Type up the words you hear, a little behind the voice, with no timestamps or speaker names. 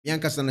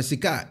Miankasa na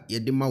sika ye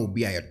de ma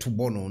obi a ye to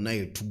bono na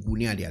ye to gu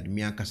ni ade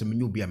miankasa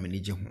menye obi a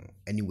manage ho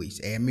anyways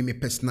me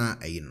personal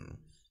no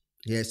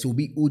yes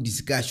obi o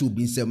discuss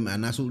obi nsem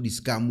ana so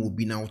discuss mo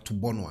obi na to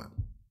bono a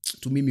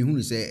to me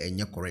hunu say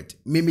enye correct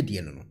me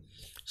de no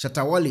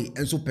Shatta Wale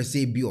enso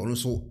pese bi ono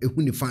so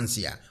ehu ni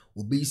fancy a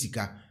obi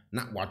sika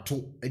na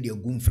wato e de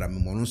agum fra me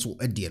mo no so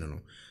e de no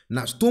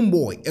na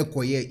Stonebwoy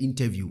ekoye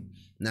interview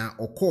na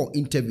okọ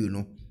interview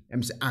no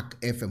MC Ak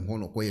FM ho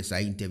no koye sa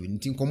interview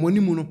ntin komoni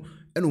mu no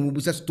eno mu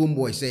bisa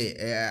Stonebwoy say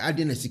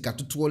ade na sika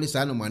totoole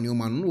sa na mane o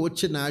ma no o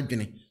che na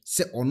adwene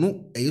se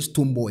ono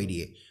Stonebwoy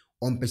de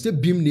on pese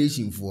Beam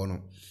Nation fo no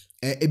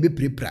ebe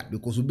prepra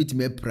because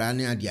obitime pra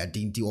na ade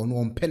adenti ono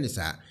on pene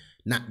sa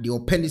na de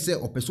opene se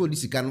opeso di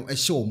sika no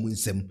ehye o mu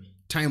nsem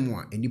time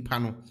a enipa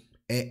no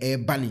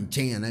ba ne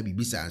nchen na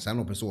bibisa sa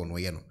na opeso ono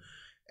ye no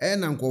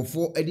na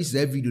nkofo edi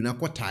sa video na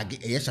ko tag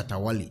Shatta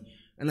Wale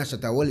na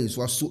Shatta Wale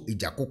so aso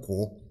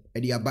ejakoko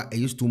edi aba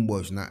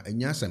Stonebwoy na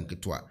enya asam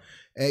ketwa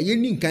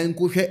yeni nkan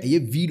ko hwe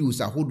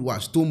videos ahodo a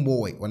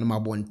Stonebwoy wona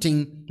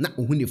mabonten na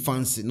ohu ne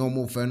fancy na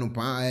omo fe no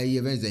pa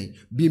venzen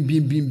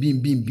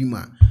bim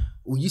a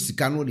oyi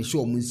sika no de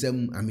show mun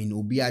nsam I mean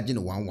obi age ne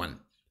 11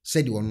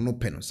 said you no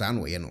pe no sa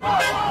no ye no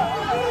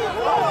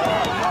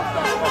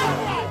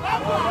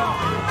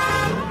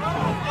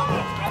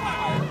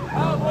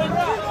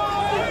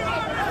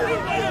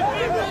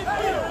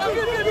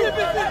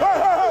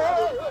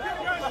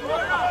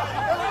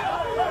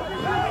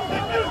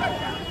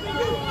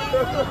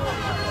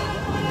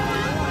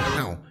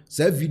now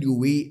say video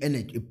we and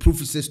a proof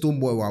say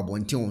Stonebwoy wa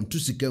bonten on to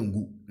sika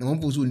ngu na won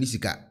poso ni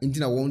sika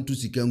ntina won to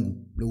sika ngu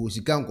na wo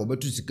sika nko be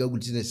to sika ngu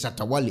ti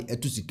Shatta Wale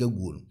to sika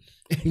ngu no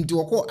nti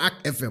woko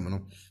Ak FM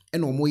no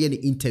and omo ye the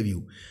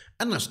interview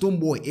ana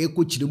Stonebwoy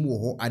eko chiremu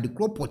ho ade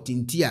crop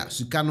tintia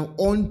sika no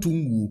on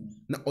tungu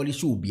na oli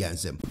show bi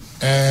ansem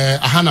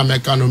ahana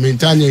meka no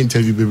mentanya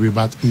interview baby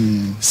but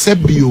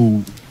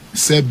sebio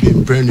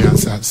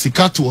brilliance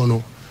sika to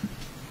no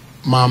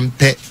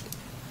mampe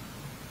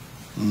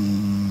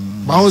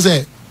ba ho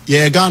say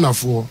ye Ghana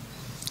for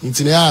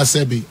nti na ya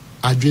sebi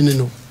adwene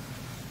no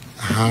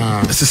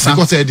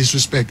because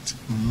disrespect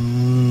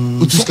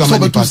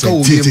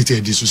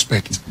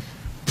disrespect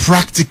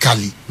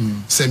practically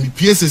semi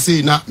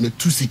PSSA na me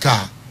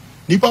tusika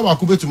nipa ba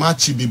ko betu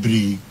achi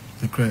bebre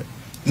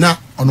na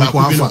ono ko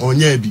afa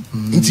onya bi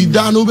nti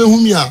da no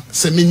behumi a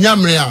se me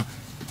nyamre a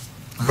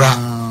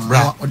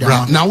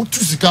bra na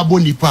utusika bo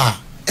nipa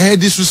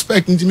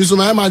disrespect nti mi so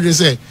my imagine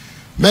say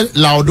me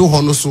laudo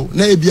ho no so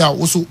na e bia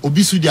wo so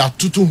obi su dia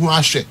tutu ho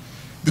ahwe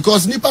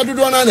because nipa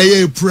dodo na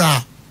ye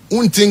pra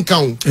untin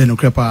kan no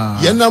crepa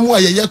ye na mu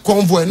ye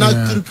convoy na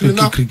kirikiri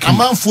na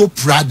amanfo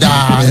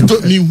prada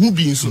to mi hu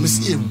bi nso me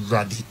see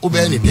radi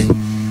obe ni den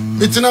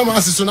metina ma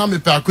asiso na me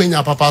pe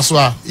akwanya papa so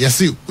a ye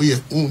see oye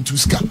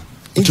untuska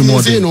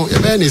say no ye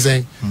be ni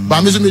say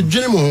ba me so me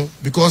dwene mo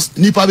because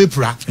nipa be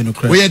pra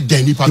we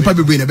den nipa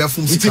be bring na be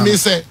fum sika me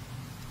say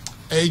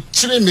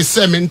chire me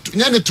say me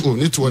nya ne to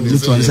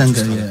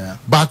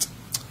but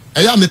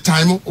eya me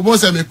time obo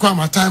say me kwa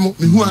my time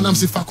me hu anam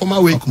se fa koma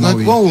we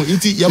go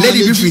nti ya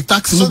lady be free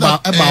tax no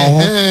ba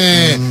ho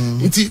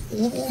nti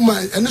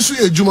ene so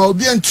ye juma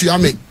obi antua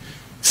me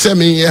say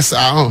me yes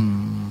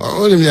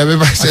only me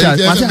be say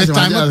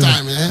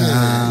time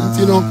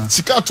you know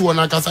sika to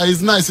one kasa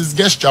is nice is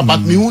gesture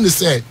but me hu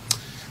say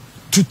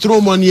to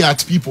throw money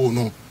at people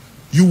no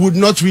you would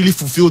not really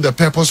fulfill the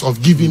purpose of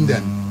giving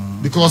them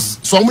because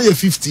some way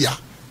 50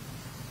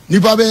 ni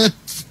ba be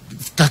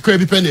kakra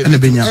bi pen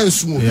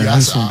ensumo bi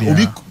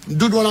obi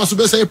dodo na so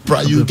be say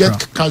you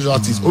get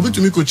casualties obi to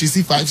me coach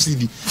see 5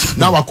 CD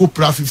now I could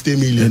pra 50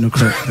 million no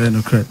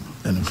credit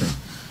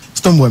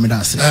Stonebwoy me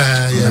that's it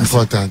yeah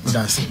important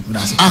that's it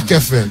Ak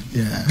FM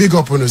big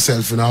up on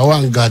yourself now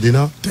one god you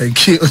know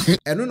thank you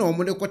eno na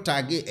omo de ko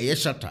tag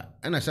Shatta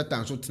ana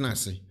Shatta so tena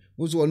ase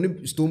wozo on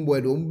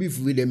Stonebwoy do beef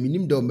with them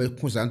minim de o me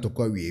kosa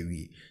ntokwa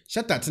wie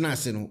Shatta tena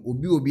ase no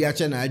obi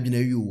ache na adwena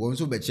wi o won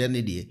so be che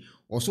ne de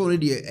oso ne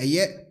de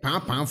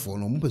pan for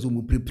no mo pese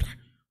mo prepra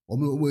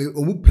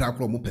omo pra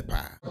kro mo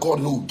pepa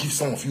God no give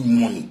some of you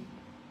money.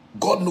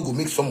 God no go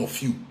make some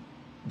of you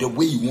the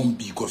way you want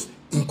be because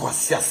in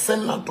Kwasia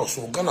Senna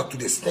to Ghana to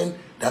the extent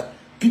that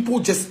people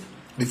just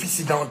they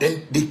sit down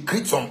then they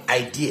create some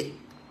idea.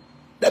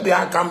 That be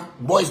how come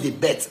boys they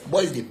bet.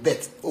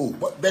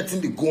 Oh,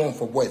 betting they go on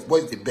for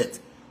boys they bet.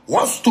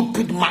 One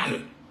stupid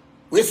man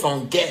with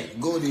some girl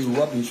go they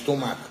rub his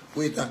stomach.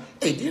 Wait,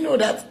 hey, do you know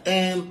that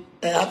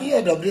have you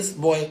heard of this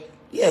boy?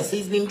 Yes,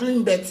 he's been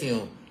doing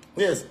betting.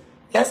 Yes,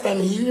 last time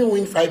he even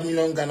win 5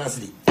 million Ghana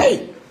cedi.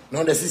 Hey,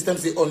 now the system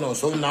say, oh no,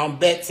 so now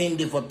betting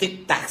they for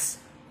take tax.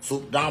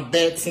 So now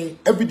betting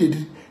every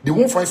day they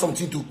won't find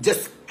something to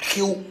just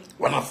kill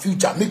on a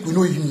future, make we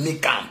know even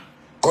make them.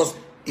 Because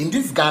in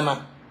this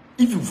Ghana,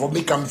 if you for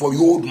make them for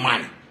your old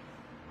man,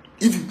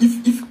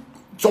 if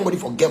somebody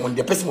forget money,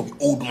 the person will be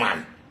old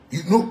man.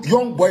 You know,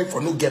 young boy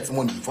for no get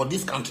money for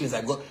these countries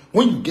I got.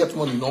 When you get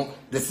money, you know,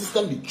 the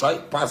system they try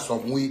pass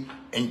some way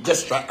and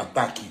just try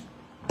attack you,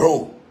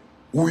 bro.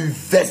 We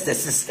vest the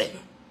system.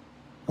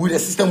 With the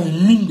system, we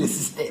mean the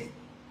system.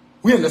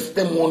 We in the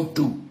system want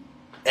to.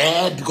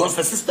 Because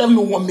the system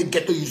no one make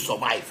get to you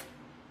survive.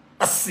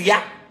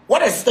 Yeah.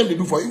 What the system they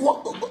do for you?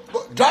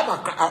 Drive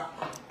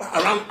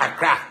around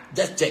Accra.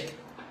 Just check.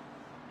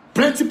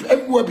 Plenty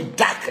everywhere be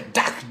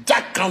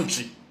dark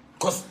country.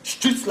 Because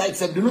street lights,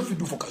 they know if you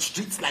do for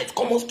street lights,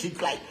 common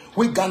street light.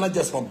 We Ghana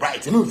just for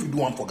bright. You know if you do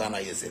one for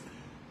Ghana yourself.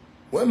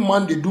 When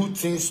man they do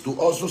things to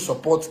also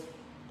support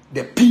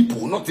the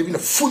people, not even a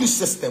foolish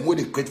system where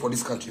they create for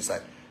this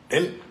countryside.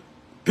 Then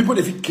people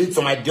they create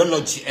some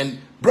ideology and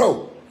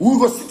bro. We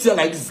go sit here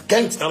like this,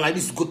 gangster like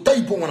this. Go tell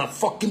you people want a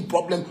fucking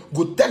problem.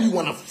 Go tell you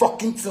want a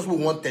fucking things we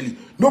want to tell you.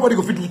 Nobody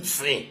go fit do it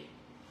same.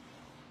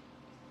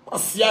 But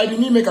see, I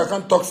didn't make I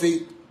can't talk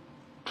say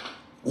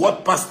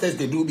what pastors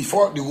they do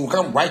before they will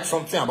come write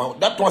something about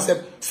that one.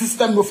 Said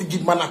system no fit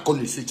give man a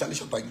college. Say Charlie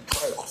Shatta, you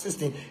try your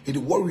system. It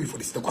worry for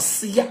the system. Because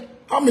see ya,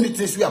 how many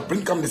things we are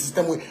bring come the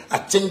system way, a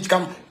change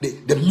come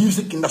the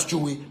music industry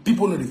way.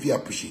 People know if you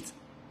appreciate.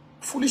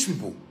 Foolish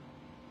people.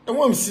 And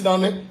when we sit down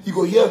there, you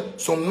go hear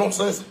some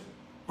nonsense.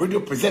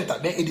 Radio presenter,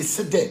 then it is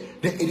sit there,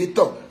 then it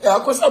talk. I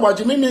can say about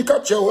Jimmy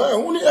catch you.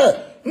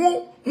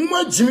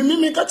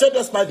 Jimmy catch you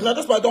despite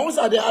don't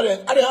say they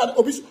are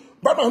obese.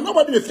 But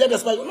nobody fear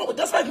despite. No,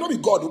 despite no be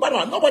God.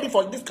 But nobody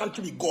for this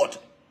country be God.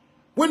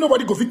 When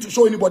nobody go fit to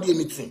show anybody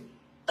anything.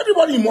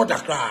 Everybody in mother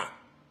cry.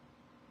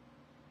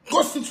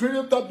 Go sit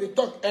radio talk, they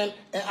talk, and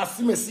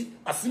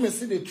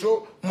Asimesi they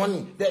throw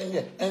money.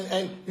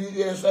 And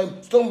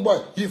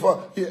Stonebwoy, he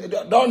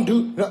don't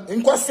do.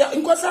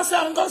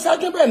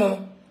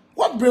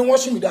 What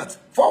brainwashing me that?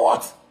 For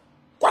what?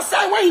 Because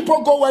when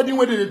people go wedding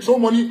where they throw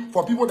money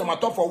for people that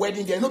matter for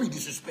wedding, there no be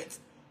disrespect.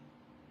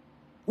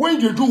 When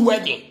you do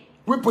wedding,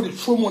 we put the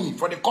throw money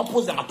for the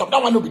couples that matter.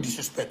 That one no be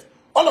disrespect.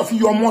 All of you,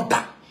 your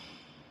mother.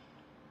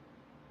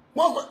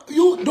 Well,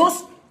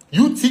 those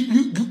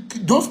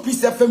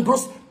PCFM,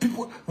 those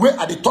people where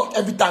are they talk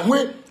every time?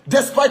 Where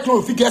despite you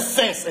if you get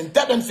sense and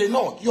tell them say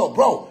no, yo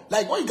bro,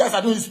 like what you guys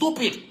are doing is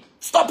stupid.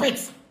 Stop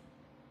it.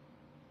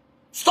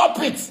 Stop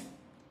it.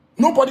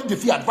 Nobody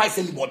defeat advise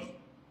anybody.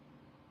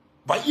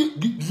 But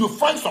you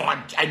find some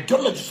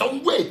ideology,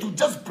 some way to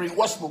just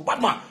brainwash people. But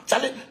man,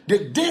 Charlie,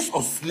 the days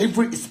of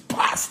slavery is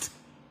past.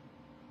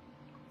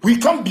 We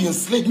can't be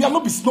enslaved. Me, I'm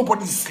not be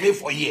nobody's slave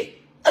for a year.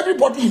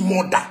 Everybody in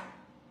murder.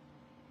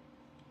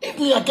 If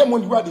me, I get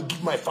money where they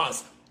give my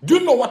fans. Do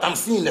you know what I'm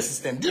seeing in the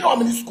system? Do you know how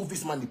many school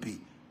fees man they pay?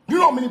 Do you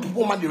know how many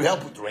people man they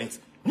help with rent?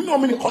 Do you know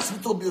how many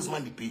hospital bills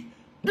man they pay?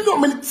 Do you know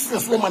how many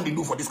things man they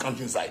do for this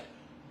country inside?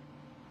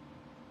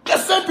 The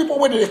same people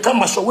where they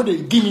come and show, where they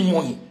give me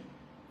money,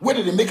 where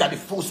they make at the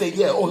full say,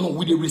 yeah, oh no,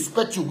 we they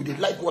respect you, we they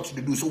like what you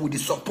do, so we they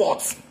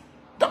support.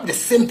 That be the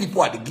same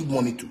people that they give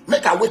money to.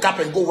 Make I wake up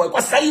and go work.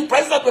 What say you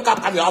president wake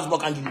up and your husband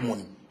can give you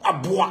money? A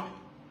boy.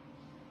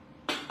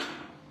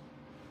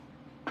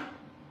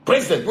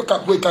 President wake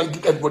up, we can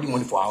give everybody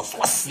money for house.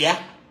 What's here?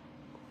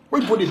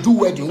 When people they do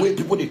wedding, where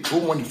people they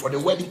throw money for the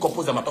wedding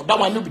couples and that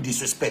one no be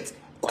disrespect.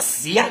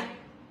 What's here?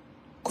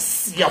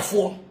 What's here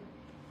for?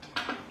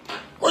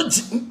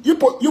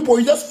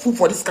 You just fool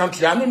for this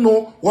country. I don't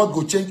know what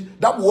go change.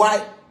 That's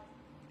why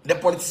the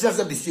politicians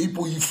have they say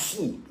people you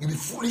fool. You be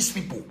foolish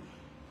people.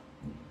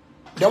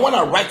 They want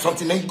to write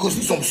something and you go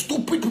see some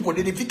stupid people.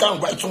 They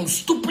can't write some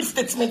stupid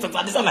statements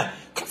and this and like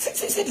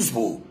say this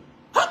bull.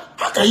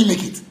 How can you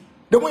make it?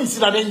 The way you see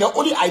that then the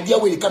only idea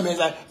where you come here is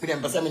like me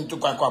them person to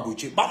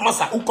kwabuchi. But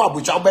masa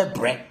ukwabuchi obe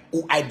bre.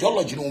 U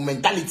ideology no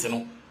mentality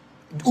no.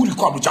 U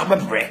kwabuchi obe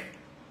bre.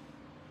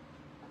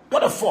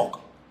 What the fuck?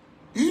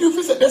 You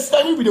feel this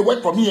time will be the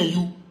work for me and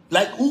you.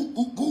 Like who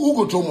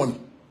go throw money?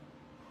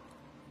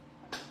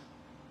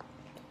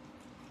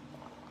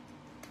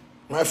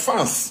 My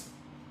fans,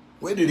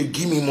 where did they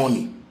give me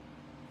money?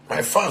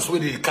 My fans, where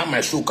did they come my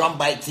show, come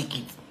buy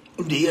tickets?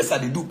 If they yes,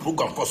 they do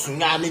program for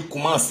Tsunami,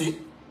 Kumasi,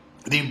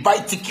 they buy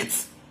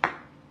tickets.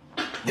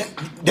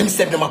 Them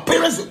said them my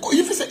parents.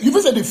 You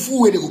feel say the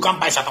full way they go come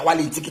buy Shatta Wale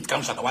In ticket,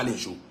 come Shatta Wale In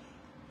show.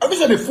 I feel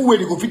say the full way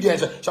they go fit there and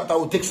say Shatta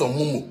will take some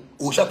momo.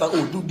 Or Shatta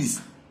will do this.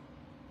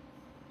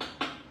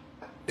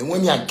 Then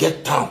when I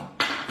get down,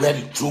 where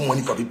they throw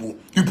money for people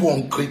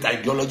on great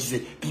ideology, say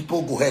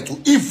people go here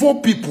to evil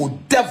people,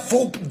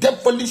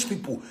 devilish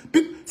people.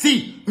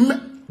 See,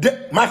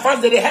 my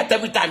fans they hate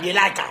every time they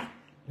like them.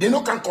 They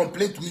no can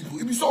complain to me.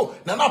 If you so,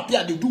 Nana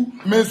Pia they do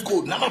men's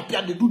code, Nana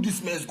Pia they do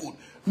this men's code.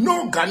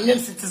 No Ghanaian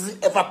citizen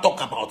ever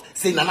talk about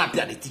say Nana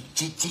Pia they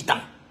cheat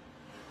them.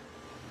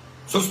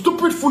 So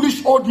stupid,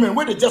 foolish old men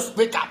where they just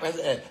wake up and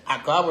say,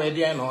 I go where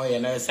they know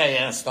and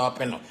say stop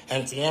and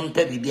TM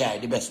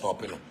PBI the best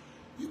stop.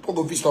 People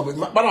go stop it.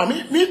 But I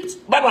mean,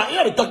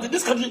 here they talk to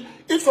this country.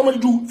 If somebody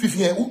do 50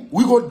 years,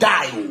 we go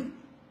die.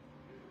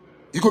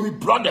 It go be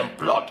blood and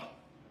blood.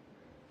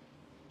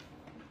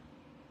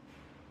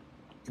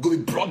 It go be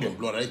blood and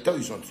blood. I tell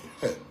you something.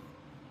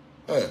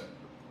 Hey.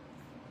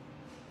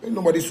 Ain't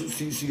nobody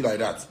see like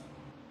that.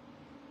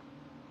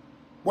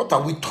 What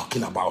are we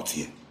talking about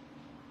here?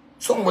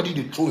 Somebody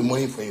they throw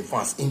money for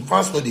infants.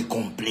 Infants no they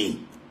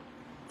complain.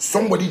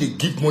 Somebody they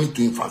give money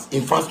to infants.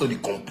 Infants no they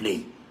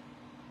complain.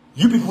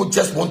 You people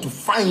just want to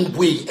find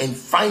way and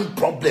find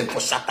problem for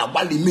Shatta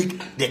Wale, make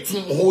the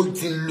whole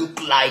thing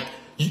look like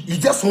you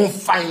just won't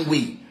find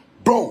way.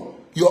 Bro,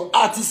 your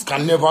artist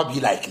can never be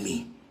like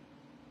me.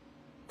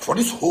 For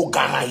this whole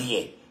Ghana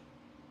here,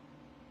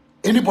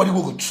 anybody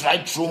who will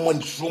try throw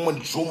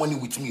money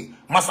with me,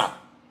 Massa,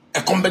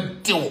 a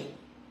combat deal.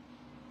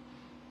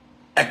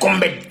 A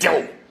combat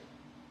deal.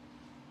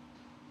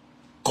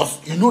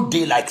 Because you know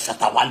they like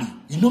Shatta Wale.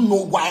 You don't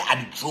know why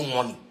I throw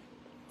money.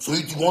 So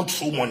if you want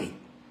throw money,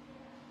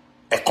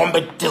 a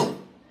combat deal.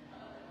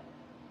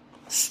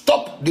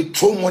 Stop the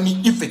throw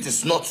money if it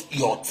is not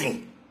your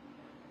thing.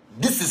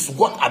 This is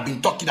what I've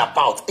been talking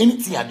about.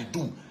 Anything I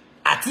do,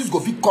 at least go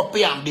fit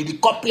copy and they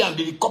copy and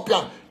they copy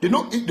and they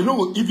don't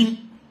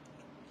even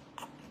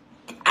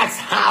ask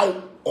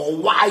how or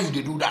why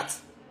they do that.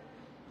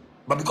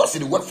 But because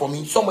it work for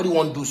me, somebody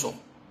won't do so.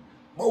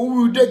 But we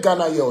will take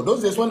Ghana here.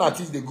 Those days when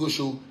artists they go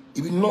show,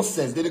 it be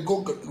nonsense. They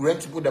go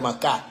rent to put them a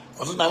car.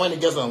 Or sometimes when they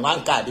get on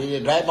one car, they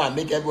drive and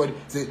make everybody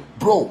say,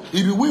 bro,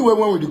 if we went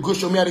when we go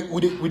show me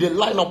with a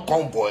line up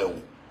convoy.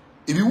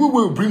 If we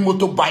will bring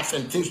motorbikes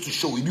and things to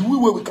show, if we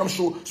will come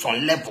show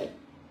some level.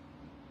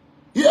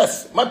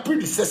 Yes, my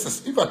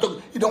predecessors, if I talk,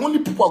 the only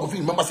people I go feel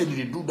remember say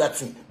they do that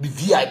thing, the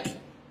VIP.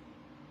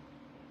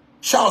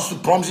 Shout out to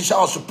Promsy, shout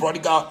out to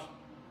Prodigal,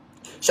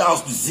 shout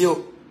out to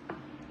Zeal.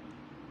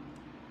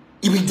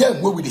 If we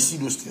then where we see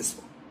those things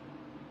from.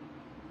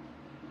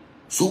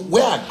 So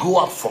where I grew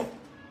up from,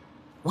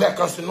 where I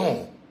can say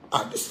no,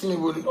 this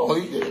thing will no,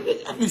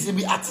 at least it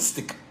be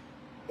artistic.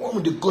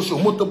 When we go show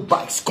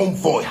motorbikes,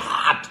 convoy,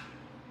 hard.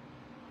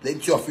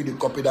 Let you feel the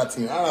copy that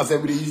thing. I say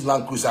everybody use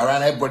Land Cruiser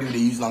around, everybody they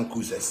use Land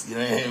Cruisers. You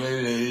know,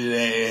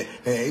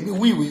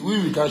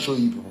 we can show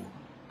you people.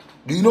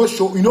 Do you know if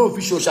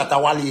you show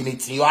Shatta Wale in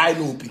it, your eye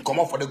open, come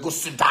up for the go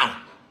sit down.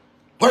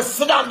 Well,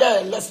 sit down there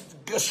and let's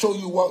show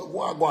you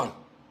what I want.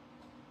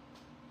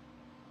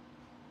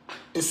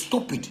 It's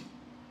stupid.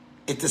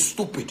 It is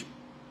stupid.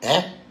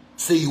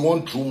 Say you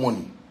want true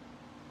money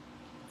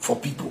for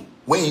people.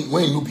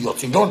 When you be your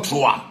thing, don't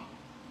throw them.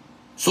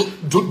 So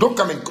don't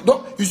come and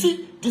don't you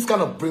see this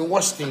kind of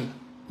brainwash thing.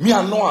 Me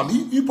I know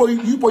him. You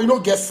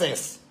don't get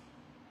sense.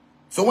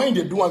 So when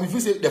they do them, if you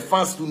say the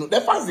fans do know,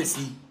 the fans they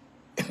see.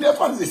 The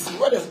fans they see.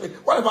 What the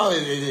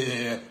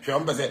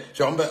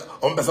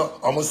fans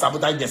almost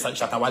sabotage the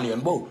Shatta Wale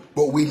and Bo.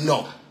 But we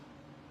know.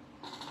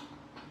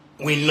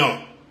 We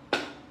know.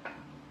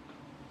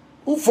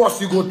 Who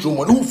force you go through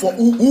money? Who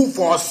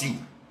force you?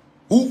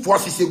 Who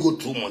forces you go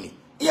through money?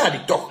 Yeah,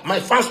 they talk. My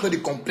fans know they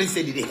complain,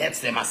 say they hate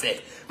them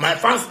myself. My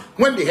fans,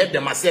 when they hate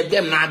them myself,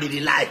 them now they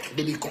like,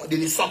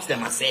 they socks them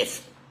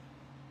myself.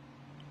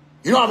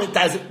 You know how many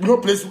times,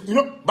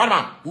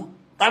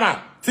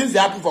 Batman, things they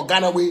happen for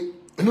Ghana, you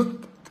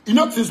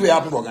know things will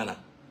happen for Ghana.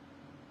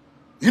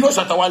 You know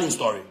Shatta Wale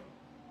story.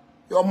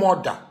 Your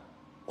mother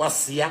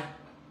was here.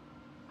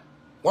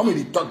 When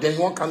we talk, then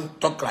one can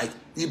talk like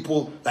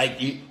people, like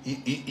he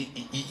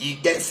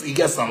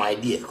gets some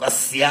idea.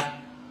 Because here.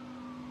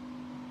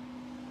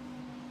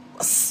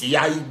 See,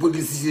 I put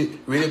this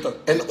really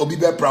and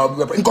Obibe proud.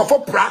 Nko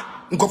for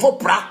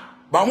pra.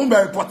 But I'm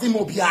very reporting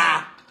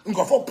Mobia.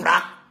 Nko for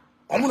pra.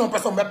 I'm no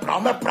person be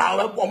proud. I'm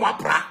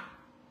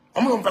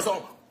no person.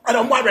 I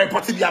don't want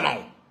reporting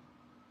Biamao.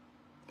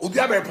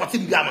 Obia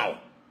reporting Biamao.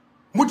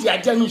 Mudi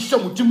ajani show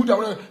muti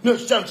no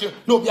show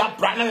no be a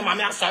brand na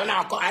mama asọ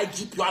na akọ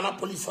IGP ana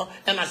police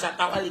and na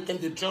Shatta Wale came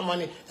to throw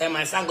money and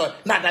my son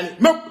got na dani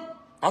no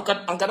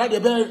anka dey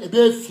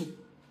be fi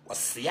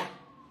wasia.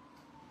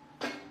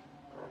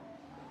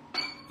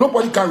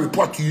 Nobody can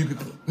report to you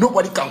people.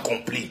 Nobody can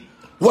complain.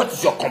 What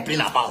is your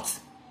complaint about?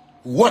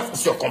 What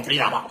is your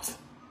complaint about?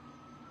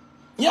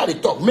 Yeah, they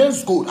talk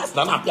men's gold. As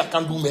Nanapia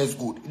can do men's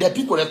gold. The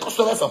people, the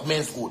customers of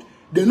men's gold,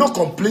 they not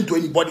complain to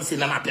anybody say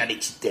Nanapia they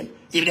cheat them.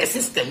 If the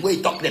system where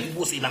you talk, the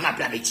people say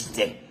Nanapia they cheat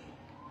them.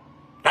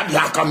 That's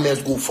how come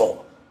men's gold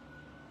for.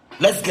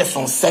 Let's get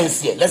some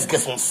sense here. Let's get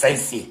some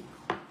sense here.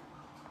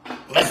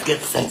 Let's get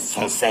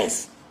some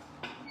sense.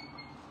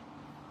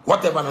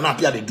 Whatever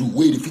Nanapia they do,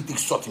 where they fit take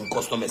shot in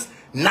customers.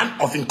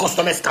 None of in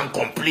customers can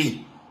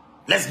complain.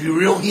 Let's be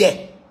real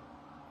here.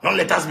 Don't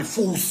let us be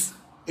fools.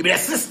 It be a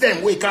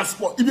system where you can't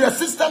spot. It be a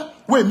system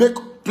where you make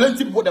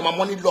plenty people them a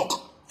money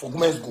lock for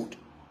women's good.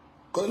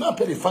 Because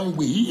Nanapia they find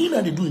way. He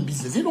know they do in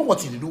business. He know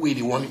what he do where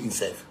they want it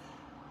himself.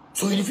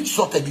 So if he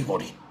shot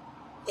everybody,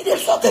 he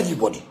shot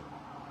everybody.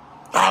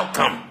 How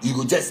come you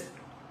go just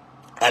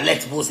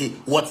let people say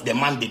what the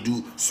man they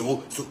do?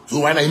 So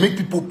when I make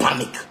people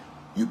panic.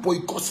 You boy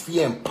cause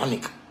fear and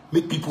panic.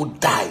 Make people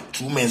die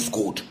through men's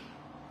gold.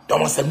 That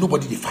one said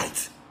nobody they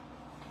fight.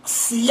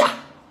 See ya.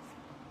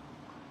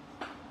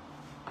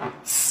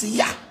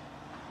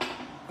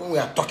 When we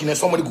are talking and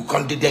somebody who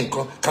can't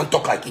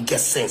talk like it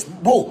gets sense.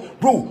 Bro,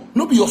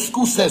 no be your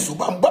school sense.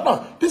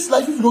 But this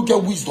life if you don't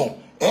get wisdom,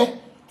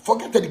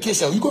 forget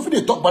education. You go for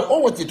the talk, but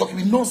all what they talk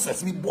be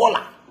nonsense, be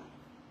baller.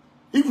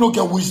 If you don't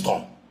get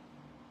wisdom.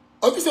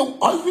 If you say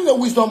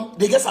wisdom,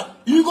 they get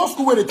you go to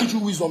school where they teach you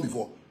wisdom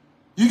before.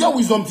 You get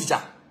wisdom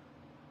teacher.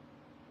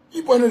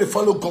 People know they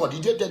follow God.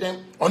 He just tell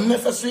them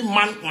unnecessary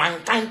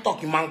mankind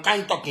talking.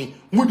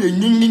 Mu de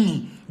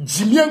nyinyi.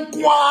 Jimien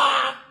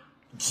kwa.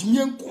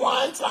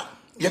 It's like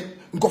yeah.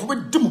 Go for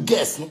dim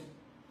guess no.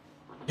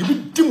 You be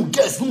dim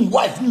guess no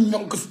wife no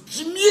young cause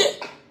Jimie.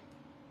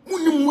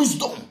 Mu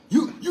wisdom.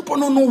 You people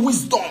don't know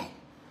wisdom.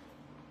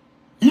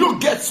 You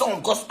don't get some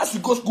because as you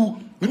go to school,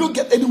 you don't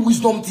get any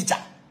wisdom teacher.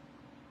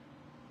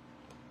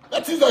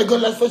 That is why you go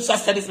let's social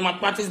studies,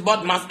 mathematics,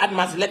 board maths, add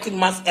maths, elective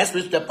maths, S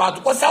raised to the power 2.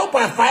 Because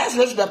 7.5 S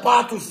raised to the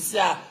power 2 is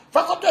here.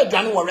 Faculty of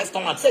January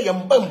restaurant say you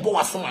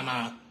buy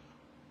someone.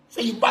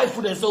 Say you buy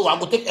food and say, I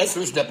go take S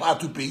raised to the power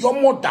 2 pay. Your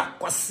mother,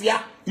 because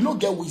you don't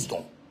get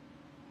wisdom.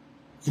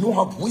 You don't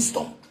have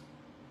wisdom.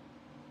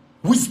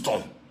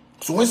 Wisdom.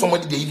 So when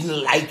somebody they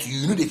even lie to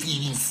you, you know they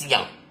feel even see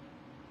them.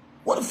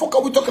 What the fuck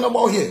are we talking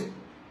about here?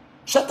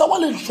 Shatta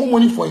Wale show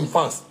money for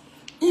infants.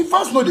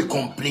 Infants know they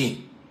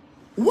complain.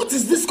 What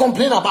is this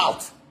complaint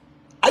about?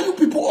 Are you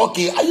people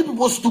okay? Are you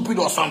people stupid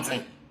or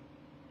something?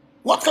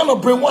 What kind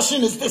of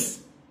brainwashing is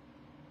this?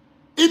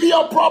 It be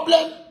your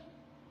problem.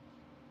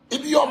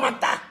 It be your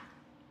matter.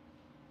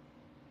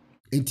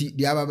 Enti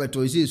the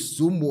ababeto is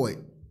Stonebwoy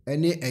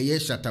ene eye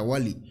Shatta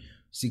Wale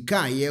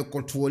sika ye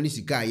koto ni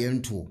sika ye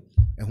nto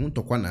ehun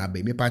tokwa na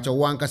abe me pacha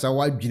wankasa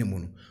wadwene mu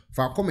no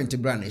fa comment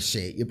bra na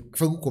share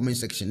fa go comment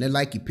section na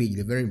like page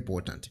is very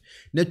important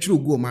na true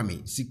go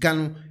mami sika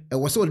no e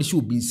wo se wo de shi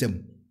obi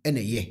nsam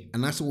ene ye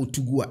anase wo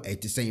tugu a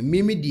etisen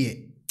meme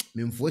de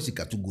memfo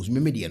sika tugu so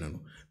meme de no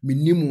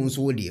menimu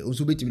nso wo de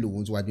nso betimi de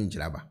wo nso wadwen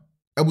kiraba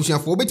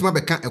abusuafo betima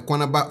beka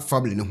ekonaba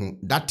family ne ho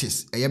that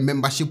is a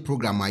membership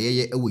program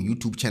ayeye ewo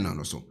YouTube channel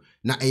no so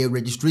na a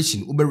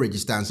registration ube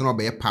register and so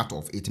be a part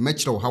of it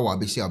match how I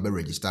be say be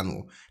register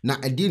no na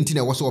e dey nti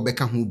na wo so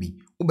obeka ho bi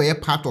ube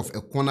part of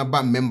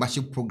ekonaba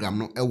membership program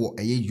no ewo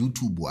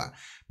YouTube a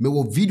me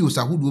wo videos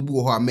ahodo bi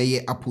wo ho a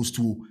meye post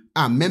to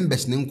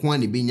members ne nko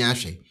an be nya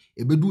ahwe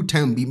ebedu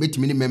time bi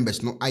metimi ne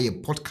members no aye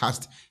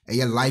podcast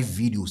live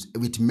videos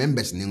with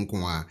members ne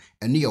nko a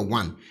ene ye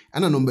 1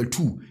 ana number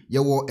 2 ye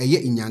wo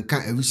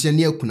inyanka awisia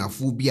ne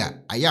akunafo bi a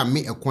aya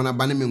me ekona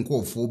ba ne me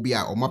nkofo bi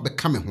a o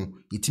mabeka me ho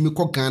yetimi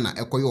ko Ghana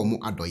ekoye o mu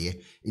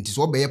adoye nti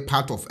so be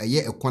part of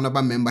ekona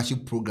ba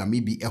membership program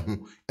bi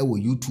ewo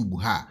YouTube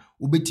ha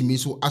ubetimi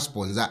so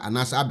sponsor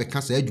anasa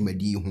abeka sa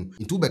adwumadi ho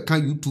nti ubeka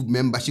YouTube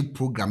membership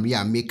program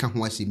ya make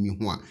ho asemi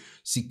ho a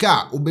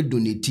sika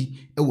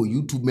obedonate ewo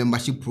YouTube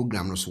membership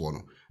program no so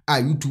no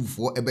YouTube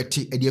for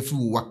ebeti ediafi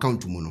wo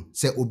account mu no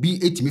se obi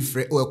etimi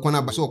frɛ o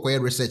ekona ba so okoye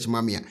research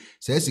mamia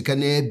se sika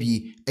na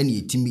bi ene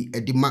etimi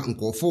edima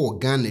nkofo wo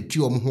Ghana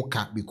tuo mo ho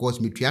ka because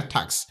metua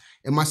tax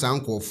ema sa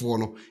nkofo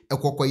no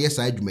ekokoye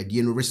sa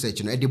adwumadie no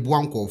research no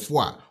edeboa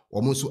nkofo a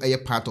omo so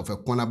part of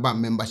Ekonaba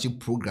membership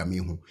program yi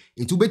ho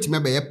nti betimi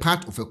be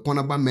part of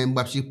Ekonaba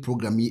membership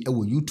program yi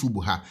ewo YouTube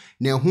ha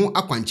na ho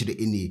akwankyere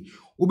eni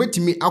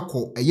ubetimi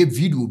akọ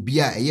video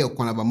bia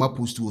Ekonaba ma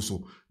post wo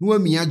so no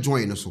amia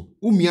join no so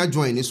umia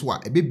join so a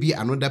ebebie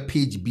another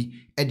page bi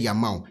e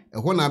amount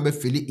ho na be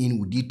fill in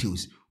with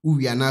details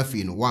uwia na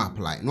afi no wa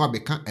apply no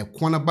abeka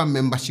Ekonaba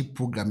membership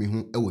program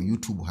ho ewo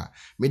YouTube ha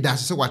me da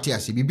se wate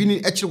ase bibi ni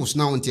ekire wo so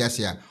na wonte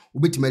ase a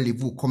ubetimi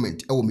leave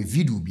comment ewo me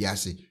video bi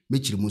ase me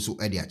kire mu so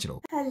e de akire.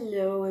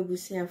 Hello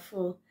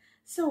ebusiafo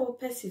so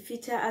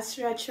pesifita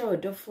asra cho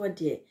dofo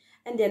de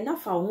and then na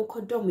fa ho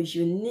kodom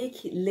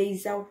unique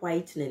laser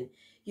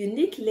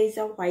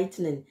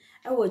whitening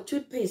our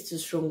toothpaste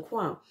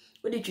stronko a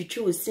we dey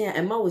twitwi wo sen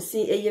e ma wo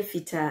sen eye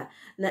fita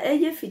na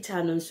eye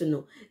fita no nso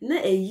no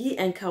na eyi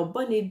enka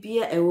bone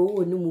bia ewo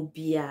wo no mu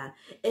bia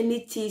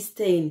any tea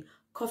stain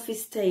coffee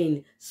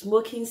stain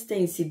smoking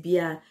stain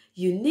bia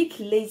unique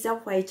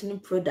laser whitening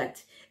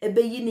product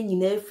ebe yi ni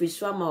nyina free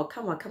so ama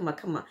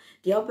kama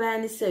de oba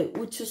ni say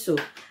utu so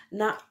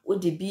na wo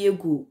de bi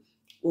egu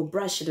wo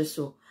brush de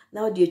so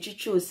na wo de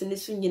twitwi wo sen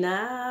so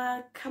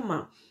nyina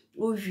kama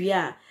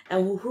Uvia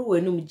and who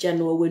wenum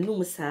January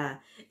wenum sa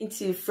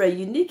into for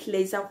unique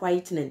laser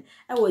whitening.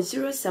 I was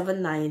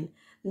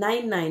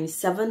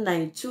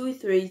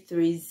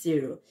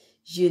 07999792330.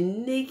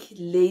 Unique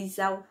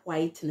laser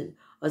whitening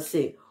or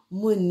say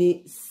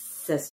Muni